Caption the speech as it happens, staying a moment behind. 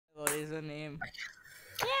your name?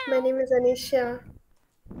 My name is Anisha.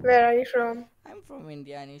 Where are you from? I'm from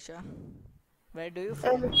India, Anisha. Where do you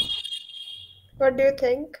from? And what do you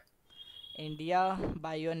think? India,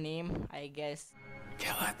 by your name, I guess.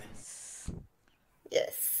 क्या बात है?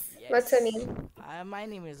 Yes. What's your Yes. name? My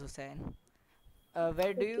name is Hussein.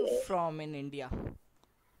 Where do you Okay. from in India?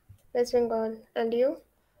 West Bengal. And you?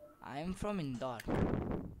 I'm from Indore.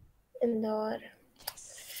 Indore. Yes.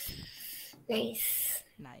 Nice.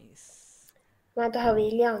 Nice. वहाँ तो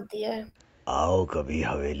हवेलियाँ होती है. आओ कभी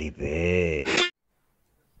हवेली पे।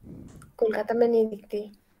 कोलकाता में नहीं दिखती.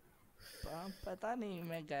 पता नहीं,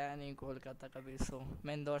 मैं गया नहीं कोलकाता कभी, सो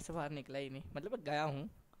मैं इंदौर से बाहर निकला ही नहीं. मतलब गया हूँ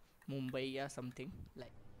मुंबई या समथिंग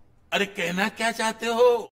लाइक. अरे कहना क्या चाहते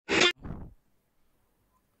हो?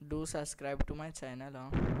 Do subscribe to my channel.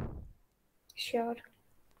 हाँ, Sure.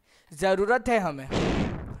 ज़रूरत है हमें.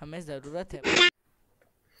 हमें ज़रूरत है.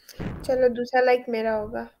 चलो दूसरा लाइक मेरा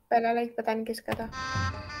होगा. पहला लाइक पता नहीं किसका था.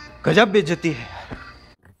 गजब बेइज्जती है.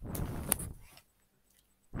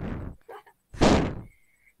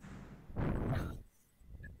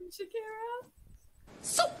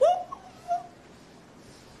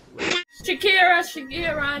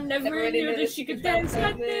 Shakira, I never knew that she could dance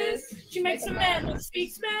like this. She makes a man who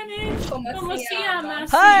speaks Spanish. Como se llama?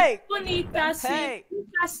 Hey! Bonita, Hey!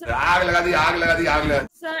 आग लगा दी, आग लगा दी, आग लगा दी.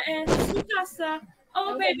 And su casa.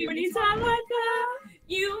 Oh, baby, when you talk like that,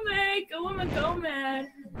 you make a woman go mad.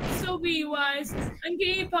 So be wise and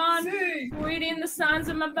keep on reading the signs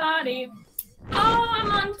of my body. Oh,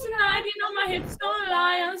 I'm on tonight, you know my hips don't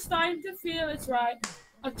lie. I'm starting to feel it's right.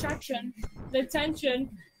 Attraction, the tension.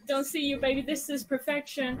 Don't see you, baby, this is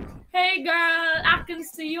perfection. Hey girl, I can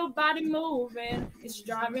see your body moving. It's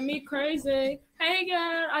driving me crazy. Hey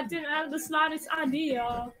girl, I didn't have the slightest idea.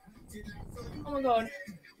 Oh my god.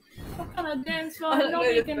 What kind of dance floor?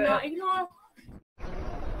 Nobody cannot ignore.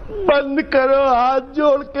 बंद करो हाथ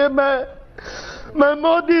जोड़ के मैं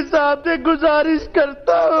मोदी साहब से गुजारिश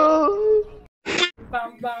करता हूँ.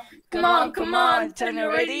 Bum, bum. Come on, turn the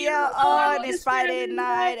radio on. It's Friday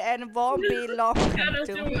night and won't be long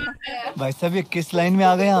to. भाई साहब ये किस लाइन में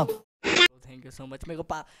आ गए आप? Thank you so much. मेरे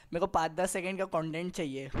को 5-10 सेकंड का कंटेंट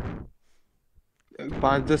चाहिए.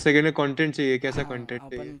 5-10 सेकंड में कंटेंट चाहिए. कैसा हाँ, कंटेंट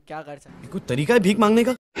चाहिए? अपन क्या कर सकते हैं? कोई तरीका है भीख मांगने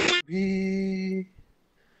का? भी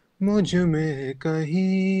मुझ में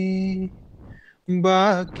कहीं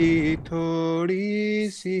बाकी थोड़ी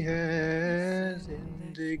सी है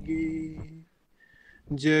जिंदगी,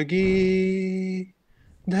 जगी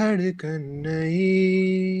धड़कन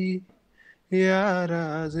नहीं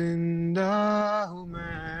यारा, जिंदा हूँ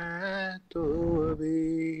मैं तो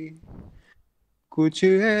अभी. कुछ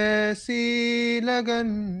ऐसी लगन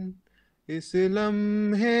इस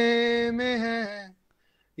लम्हे में है,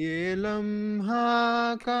 ये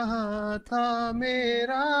लम्हा कहाँ था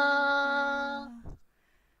मेरा,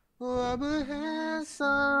 वो अब है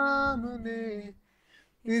सामने,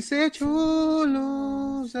 इसे छू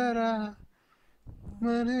लूं जरा,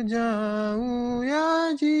 मर जाऊं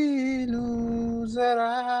या जी लूं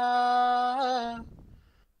जरा,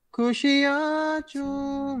 खुशियाँ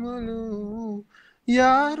चूम लूं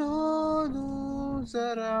या रो लूं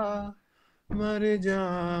जरा, मर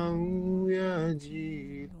जाऊं या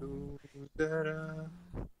जी लूं जरा.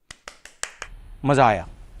 मजा आया.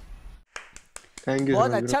 Thank you.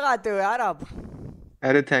 बहुत अच्छा गाते हो यार आप.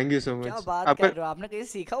 अरे थैंक यू सो क्या मच. बात कर रहे हो? आपने कहीं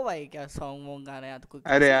सीखा हुआ है क्या सॉन्ग वॉन्ग गाना या तो कुछ?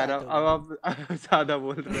 अरे कैसे यार गाते अब हो? आप ज्यादा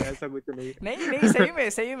बोल रहे हो. ऐसा कुछ नहीं. नहीं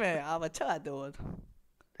सही में आप अच्छा गाते हो.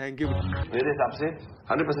 Thank you. मेरे हिसाब से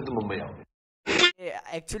 100% तुम मुंबई आओगे.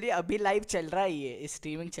 एक्चुअली अभी लाइव चल रहा है, ये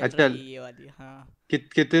स्ट्रीमिंग चल अच्छा. रही है ये वाली. हाँ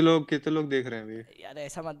कितने लोग देख रहे हैं अभी? यार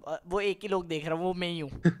ऐसा मत, वो एक ही लोग देख रहा है, वो मैं ही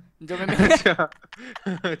हूँ जो मैं अच्छा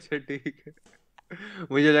अच्छा ठीक है.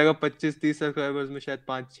 मुझे लगा 25-30 सब्सक्राइबर्स में शायद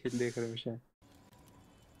 5-6 देख रहे हो शायद.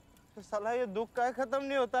 तो साला ये दुख का खत्म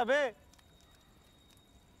नहीं होता बे.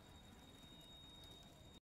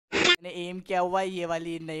 मैंने एम किया हुआ है ये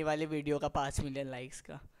वाली नई वाली वीडियो का 5 मिलियन लाइक्स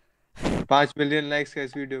का. 5 मिलियन लाइक्स का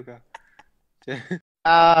इस वीडियो का.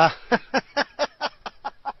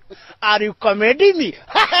 Are you comedy me?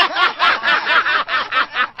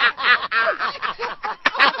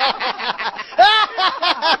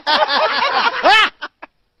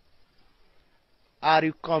 Are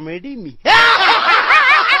you comedy मी?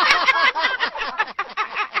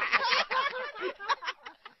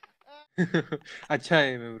 अच्छा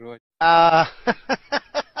है मैं bro.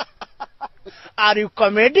 Are you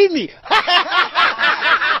comedy me?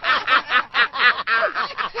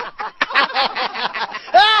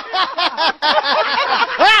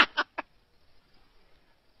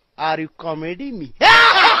 Are you comedy me?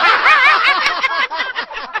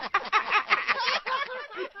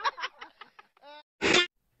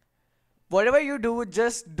 Whatever you do,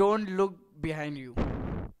 just don't look behind you.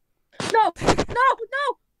 No, no, no.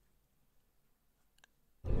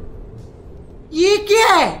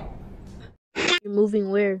 You're moving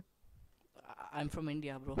where? I'm from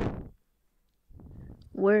India, bro.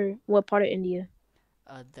 Where? What part of India?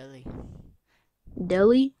 Delhi.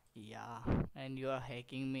 Delhi? Yeah, and you are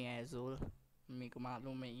hacking me as well. मेरे को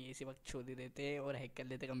मालूम है ये इसी वक्त छोड़ देते और हैक कर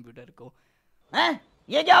लेते कंप्यूटर को. हैं?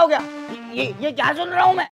 ये क्या हो गया? ये क्या सुन रहा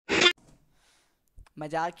हूँ मैं?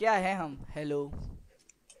 मजाकिया है हम. हेलो.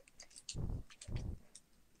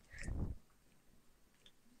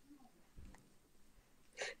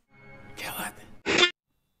 क्या बात है?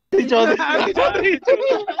 तेज हो रहे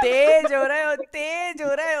हो, तेज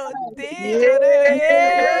हो रहे हो, तेज हो रहे हो.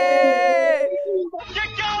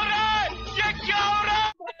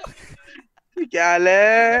 क्या हाल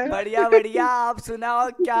है? बढ़िया बढ़िया. आप सुनाओ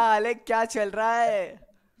क्या हाल है, क्या चल रहा है?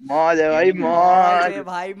 मौज है भाई, मौज मौज है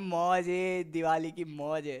भाई, मौज है. दिवाली की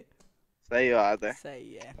मौज है. सही बात है.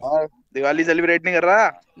 सही है. और दिवाली सेलिब्रेट नहीं कर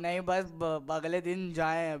रहा? नहीं, बस अगले दिन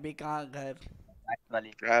जाए. अभी कहाँ घर.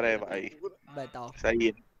 अरे भाई बताओ. सही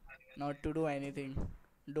है. Not to do anything.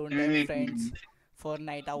 Don't have friends for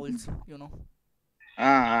night owls, you know.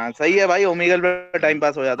 हाँ सही है भाई. ओमेगल पे टाइम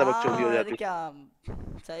पास हो जाता है, बच्चों की हो जाती है. क्या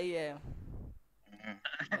सही है.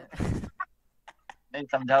 नहीं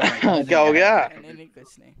समझाओ. क्या हो गया? नहीं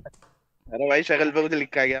कुछ नहीं. अरे भाई शक्ल पे कुछ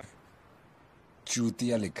लिखा है क्या?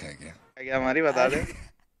 चूतिया लिखा है क्या? क्या हमारी बता दे.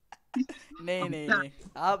 नहीं.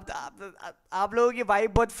 आप लोगों की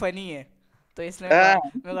वाइब बहुत फनी है तो इसलिए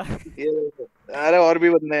अरे और भी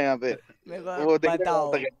बंदे हैं यहाँ पे. मेरे को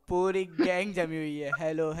बताओ. पूरी गैंग जमी हुई है.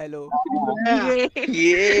 Hello hello.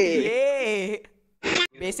 ये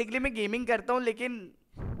बेसिकली मैं गेमिंग करता हूँ लेकिन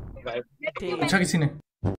पूछा किसी ने?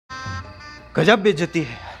 गजब बेइज्जती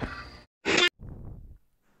है.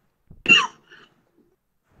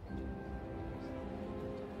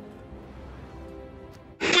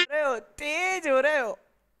 तेज हो रहे हो.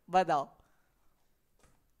 बताओ.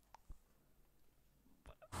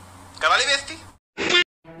 करवा ली बेइज्जती?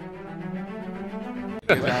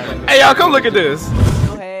 Hey y'all, come look at this.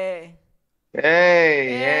 जो है.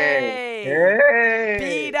 Hey.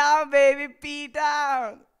 Pee down, baby, pee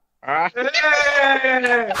down.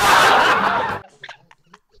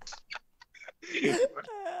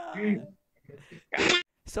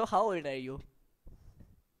 So how old are you?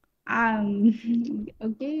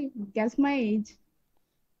 Okay, guess my age.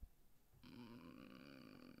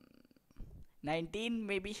 19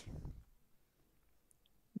 maybe.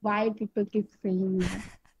 Why people keep saying that?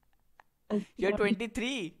 You're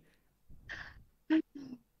 23.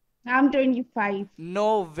 I'm 25.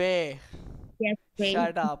 No way. Yes, babe.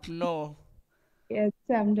 Shut up. No. Yes,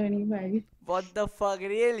 I'm 25. What the fuck,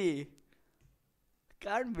 really?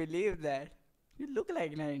 Can't believe that. You look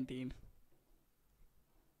like 19.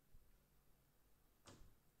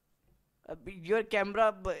 Your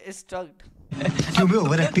camera is stuck. क्यों भी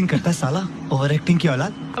over acting करता है साला? Over acting की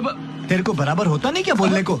औलाद. अब तेरे को बराबर होता नहीं क्या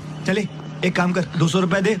बोलने को? चले एक काम कर, 200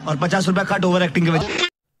 रुपए दे और 50 रुपए काट ओवर एक्टिंग के वजह.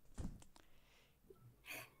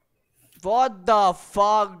 What the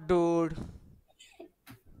fuck, dude?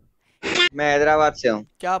 मैं हैदराबाद से हूँ.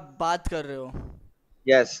 क्या बात कर रहे हो?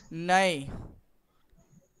 यस. नहीं,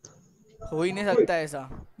 हो ही नहीं सकता ऐसा.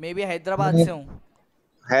 मैं भी हैदराबाद से हूँ.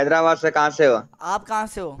 हैदराबाद से कहाँ से हो? आप कहाँ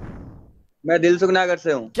से हो? मैं दिलसुखनगर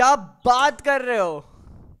से हूँ. क्या बात कर रहे हो?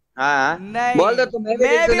 हाँ. नहीं. बोल दो तुम. मैं भी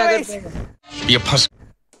दिलसुखनगर से हूँ. ये फंस.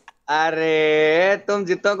 अरे तुम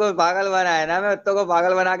जितनों को पागल बनाए ना, मैं उतनों को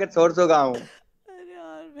पागल बना के छोड़ चुका हूँ. अरे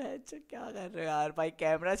यार बहनचोद क्या कर रहे हो यार भाई?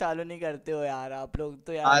 कैमरा चालू नहीं करते हो यार आप लोग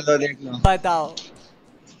तो यार. हाँ लो देख लो. बताओ.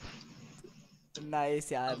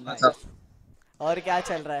 नाइस यार, नाइस. और क्या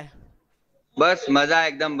चल रहा है? बस मजा,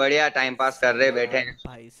 एकदम बढ़िया. टाइम पास कर रहे बैठे हैं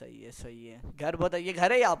भाई. सही है, सही है. घर बताइए.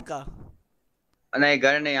 घर है ये आपका? नहीं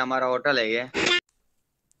घर नहीं, हमारा होटल है ये.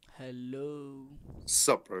 Hello.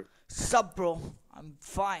 Sup, bro? Sup, bro? I'm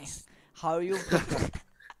fine. How are you?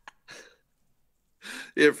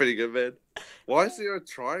 Yeah, pretty good, man. Why is there a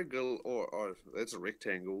triangle or that's a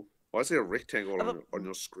rectangle? Why is there a rectangle on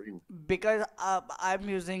your screen? Because I'm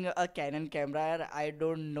using a Canon camera and I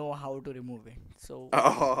don't know how to remove it. So.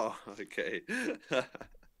 Oh, okay.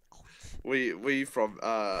 We from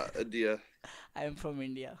India. I'm from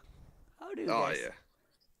India. How do you Oh guess? yeah.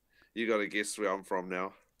 You gotta guess where I'm from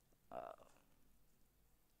now.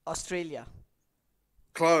 Australia.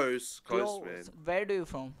 Close, Close. man. Where do you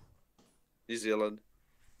from? New Zealand.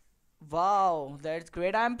 Wow, that's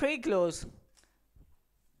great. I'm pretty close.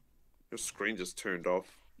 Your screen just turned off.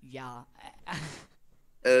 Yeah.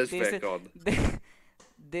 It's This back is- on.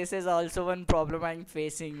 This is also one problem I'm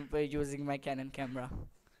facing by using my Canon camera.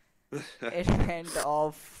 It went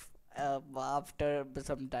off after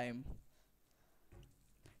some time.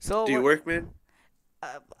 So Do you what? work, man?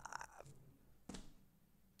 Uh,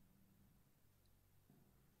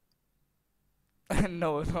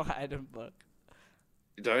 no, no, I don't work.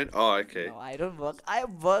 You don't? Oh, okay. No, I don't work. I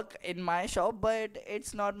work in my shop, but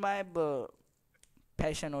it's not my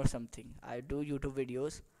passion or something. I do YouTube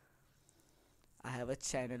videos. I have a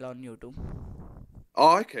channel on YouTube.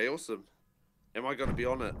 Oh, okay, awesome. Am I gonna be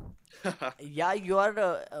on it? Yeah, you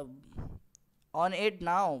are on it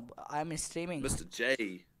now. I'm streaming. Mr.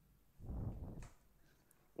 J.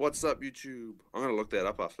 What's up, YouTube? I'm gonna look that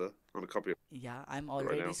up after. I'm gonna copy it. Yeah, I'm right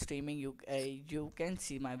already now. streaming. You can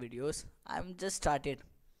see my videos. I'm just started.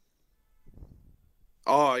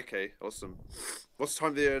 Oh, okay, awesome. What's the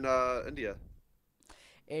time there in India?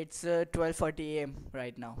 It's 12:40 a.m.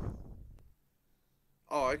 right now.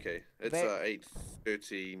 Oh, okay. It's Where-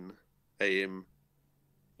 8:13 a.m.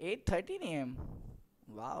 8:13 a.m.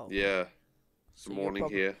 Wow. Yeah, it's So the you morning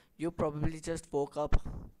here. You probably just woke up.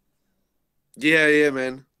 Yeah,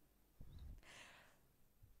 man.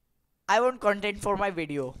 I want content for my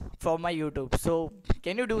video for my YouTube. So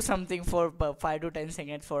can you do something for 5 to 10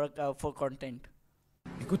 seconds for content?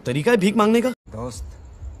 कोई तरीका है भीख मांगने का? दोस्त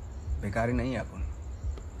बेकारी नहीं है अपन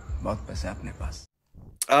बहुत पैसे हैं अपने पास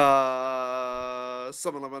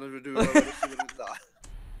Someone I'm gonna do.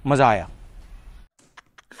 मजा आया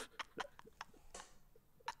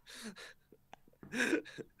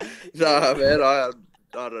Nah, man. I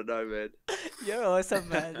don't know, man. You're awesome,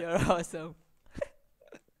 man. You're awesome.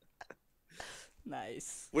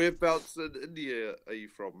 Nice. Whereabouts in India are you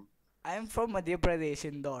from? I'm from Madhya Pradesh,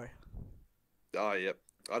 Indore. Oh, yep.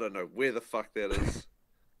 I don't know where the fuck that is.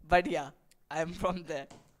 But yeah, I'm from there.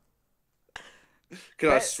 Can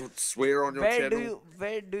I Where- swear on your channel?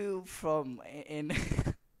 Where do you from in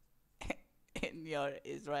in your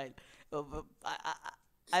Israel?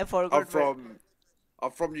 I forgot. I'm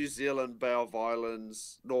from New Zealand, Bay of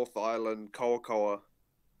Islands, North Island, Koa.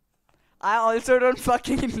 I also don't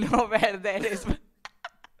fucking know where that is.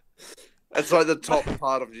 It's like the top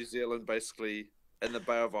part of New Zealand, basically, in the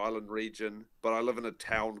Bay of Island region. But I live in a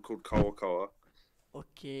town called Koa.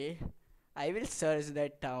 Okay, I will search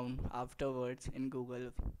that town afterwards in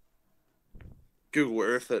Google. Google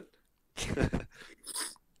Earth it.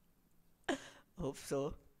 Hope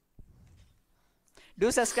so. Do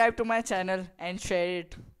subscribe to my channel and share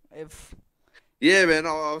it if. Yeah, man.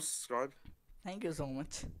 I'll subscribe. Thank you so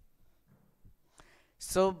much.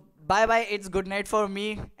 So bye bye. It's good night for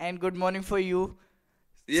me and good morning for you.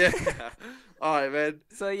 Yeah. All right, man.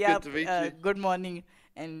 So yeah, Good to meet you. good morning,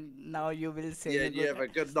 and now you will say. Yeah, the you have a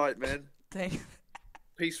good night, man. Thank.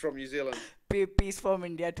 Peace from New Zealand. Peace from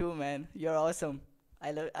India too, man. You're awesome.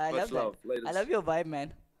 I love Much love. that. I Laters. love your vibe,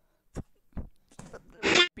 man.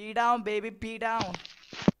 Pee down, baby. Pee down.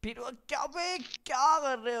 क्या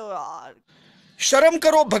कर रहे हो यार? शर्म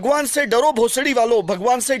करो भगवान से डरो भोसड़ी वालों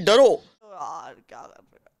भगवान से डरो यार क्या कर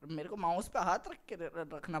रहे हो? मेरे को माउस पे हाथ रख के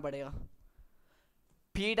रखना पड़ेगा.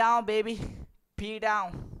 Pee down, baby. Pee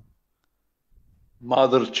down.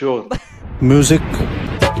 Mother chode. Music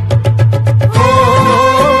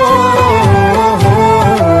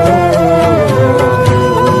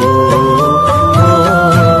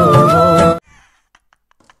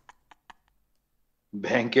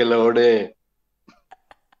bank के लोड़े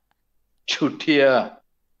छुट्टिया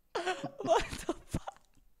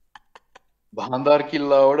भांदार की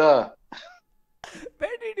लौड़ा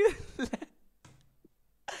Where did you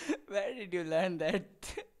Where did you learn that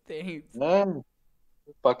thing?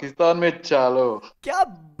 Pakistan में चालो क्या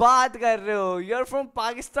बात कर रहे हो? You're from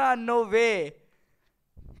Pakistan? No way.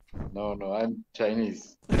 no I'm Chinese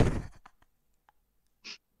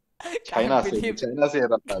Can't China से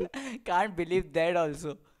रहा है Can't believe that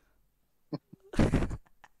also.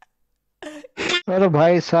 अरे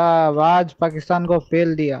भाई साहब आज पाकिस्तान को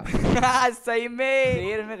फेल दिया सही में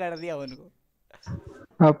देर में कर दिया उनको.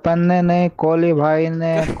 अपन ने नहीं कोहली भाई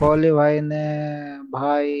ने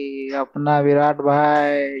भाई अपना विराट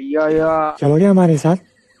भाई यो चलोगे हमारे साथ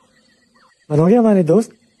बनोगे हमारे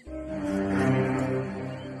दोस्त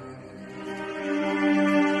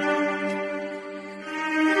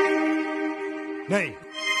नहीं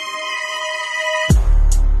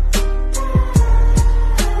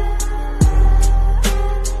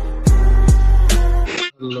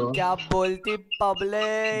क्या बोलती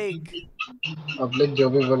पब्लिक? पब्लिक जो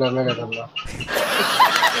भी बोला मैं कर रहा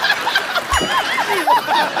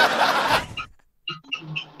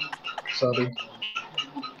सॉरी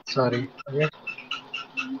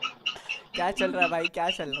क्या चल रहा है भाई? क्या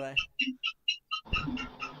चल रहा है?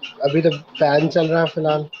 अभी तो फैन चल रहा है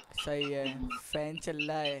फिलहाल. सही है, फैन चल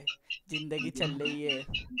रहा है, जिंदगी चल रही है।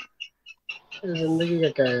 जिंदगी का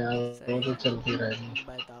क्या है यार, वो तो चलती रहेगी।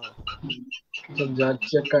 बताओ जब जा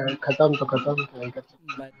खत्म तो खत्म, क्या ही कर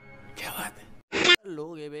सकते। क्या बात है,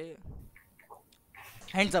 लोग है बे।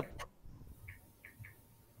 Hands up.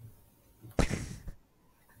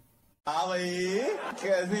 हाँ भाई,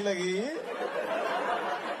 कैसी लगी?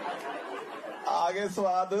 आगे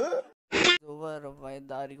स्वाद। Over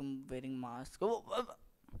वाइदारी wearing mask.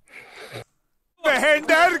 बहन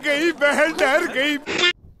डर गई, बहन डर गई।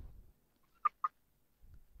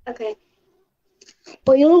 Okay.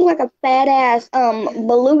 Well, you look like a badass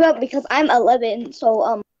beluga because I'm 11, so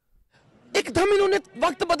एकदम इन्होंने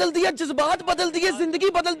वक्त बदल दिया, जज्बात बदल दिए, जिंदगी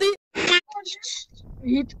बदल दी।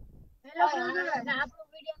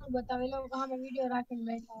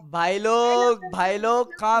 भाई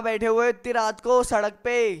लोग कहाँ बैठे हुए इतनी रात को सड़क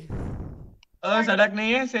पे? सड़क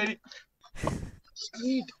नहीं है,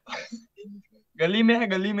 गली में है,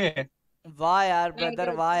 गली में है। वाह यार ब्रदर,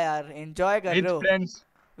 वाह यार, एंजॉय कर रहे हो।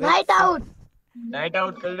 night out. नाइट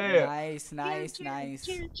आउट कर ले। Nice nice nice.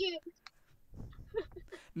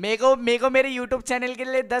 मेरे को मेरे YouTube चैनल के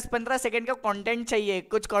लिए 10-15 सेकंड का कंटेंट चाहिए,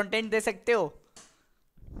 कुछ कंटेंट दे सकते हो?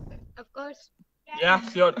 Of course. Yeah,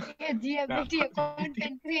 sure. GFT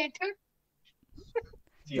content creator.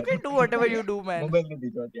 You can do whatever you do, man.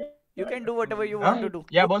 You can do whatever you want to do.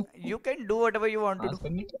 Yeah, बोल। You can do whatever you want to do.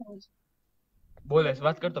 बोल, ऐसे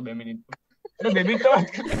बात कर तो 2 minute. अरे baby तो बात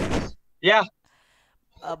कर। Yeah.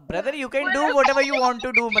 Brother, you can do whatever you want to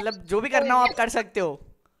do. मतलब जो भी करना हो आप कर सकते हो।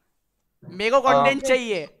 मेरे को कंटेंट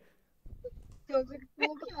चाहिए।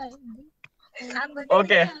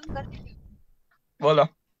 Okay. बोलो।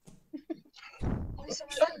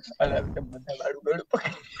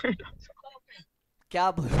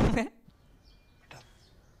 क्या बोलूं मैं?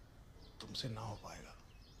 तुमसे ना हो पाएगा,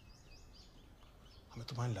 हमें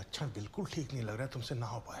तुम्हारे लक्षण बिल्कुल ठीक नहीं लग रहा है, तुमसे ना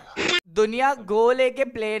हो पाएगा। दुनिया गोल है के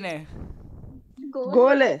प्लेन है?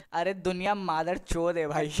 गोल है। अरे दुनिया मादर चोद है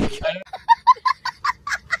भाई।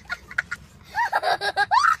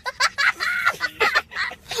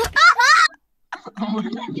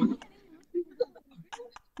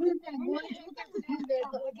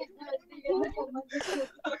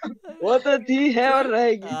 वो तो थी, है और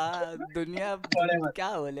रहेगी। दुनिया क्या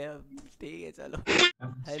बोले अब, ठीक है चलो।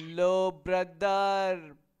 Hello brother.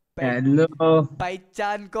 हेलो।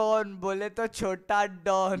 पहचान कौन? बोले तो छोटा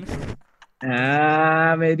डॉन।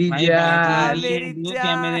 हाँ मेरी जान, मेरी जान,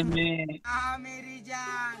 कैमरे में। मेरी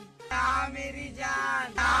जान, मेरी जान,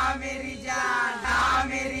 मेरी जान,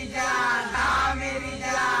 मेरी जान, मेरी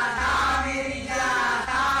जान, मेरी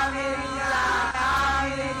जान, मेरी जान,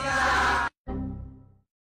 मेरी जान।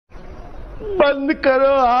 बंद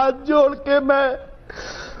करो हाथ जोड़ के,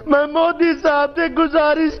 मैं मोदी साहब से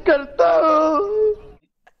गुजारिश करता हूँ।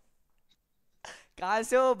 कहाँ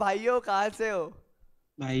से हो भाइयों, कहाँ से हो?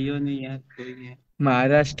 भाइयों नहीं यार, कोई नहीं है।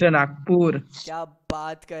 महाराष्ट्र, नागपुर। क्या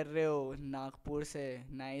बात कर रहे हो? नागपुर से,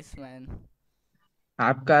 नाइस मैन।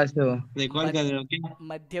 आप कहाँ से हो? रिकॉर्ड कर रहे हो क्या?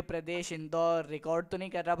 मध्य प्रदेश, इंदौर। रिकॉर्ड तो नहीं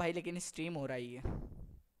कर रहा भाई, लेकिन स्ट्रीम हो रही है।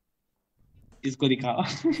 इसको दिखाओ।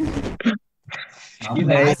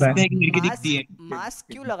 मास्क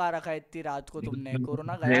क्यों लगा रखा है इतनी रात को तुमने?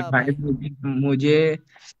 कोरोना अरे गया भाई, भाई?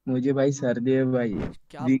 मुझे भाई सर्दी है भाई,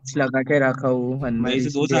 विक्स लगा के रखा हूँ। भाई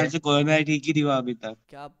 2 साल से कोरोना ठीक ही थी वो अभी तक।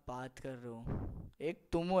 क्या बात कर रहे हो? एक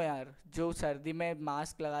तुम हो यार जो सर्दी में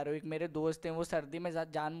मास्क लगा रहे हो, एक मेरे दोस्त हैं वो सर्दी में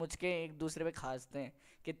जानबूझ के एक दूसरे पे खांसते हैं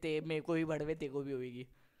कि ते मेरे को भी बढ़वे, ते को भी होगी।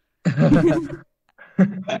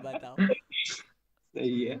 बताओ।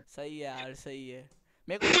 सही है, सही है यार, सही है।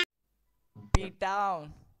 मेरे को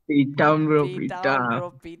P town bro, bro,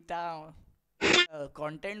 P town.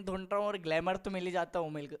 Content ढूंढ रहा हूँ और ग्लैमर तो मिल ही जाता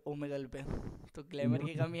ओमेगल पे, तो ग्लैमर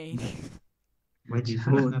की कमी यही नहीं।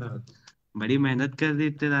 बड़ी मेहनत कर दी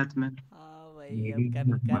इतने रात में। हाँ भाई, अब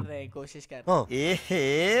कर रहे हैं, कोशिश कर रहे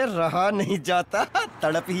हैं। रहा नहीं जाता,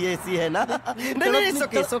 तड़प ही ऐसी है ना। नहीं,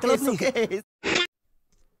 सुके।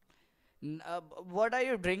 What are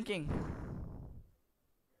you drinking?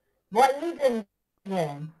 What are you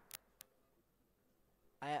drinking?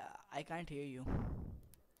 I can't hear you.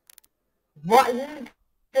 What are you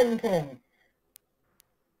drinking?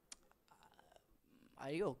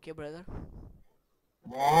 Are you okay, brother?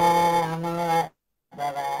 Yeah, I'm alright,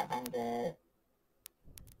 brother. I'm good.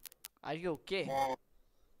 Are you okay?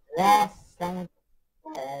 Yes, I'm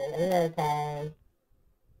okay.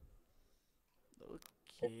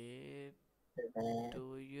 Okay. Do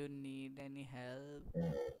you need any help?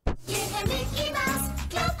 ये है Mickey mouse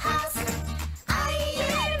club house, आइए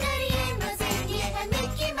करिए मजे, ये है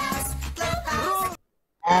Mickey mouse club house.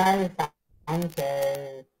 Thank you.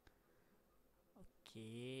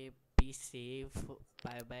 Okay. Be safe,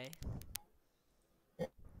 bye bye.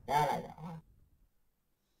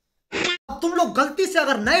 तुम लोग गलती से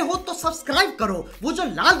अगर नए हो तो सब्सक्राइब करो, वो जो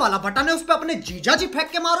लाल वाला बटन है उस पे अपने जीजा जी फेंक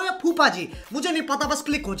के मारो या फूफा जी, मुझे नहीं पता, बस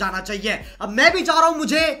क्लिक हो जाना चाहिए। अब मैं भी जा रहा हूं,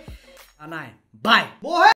 मुझे आना है, बाय। वो है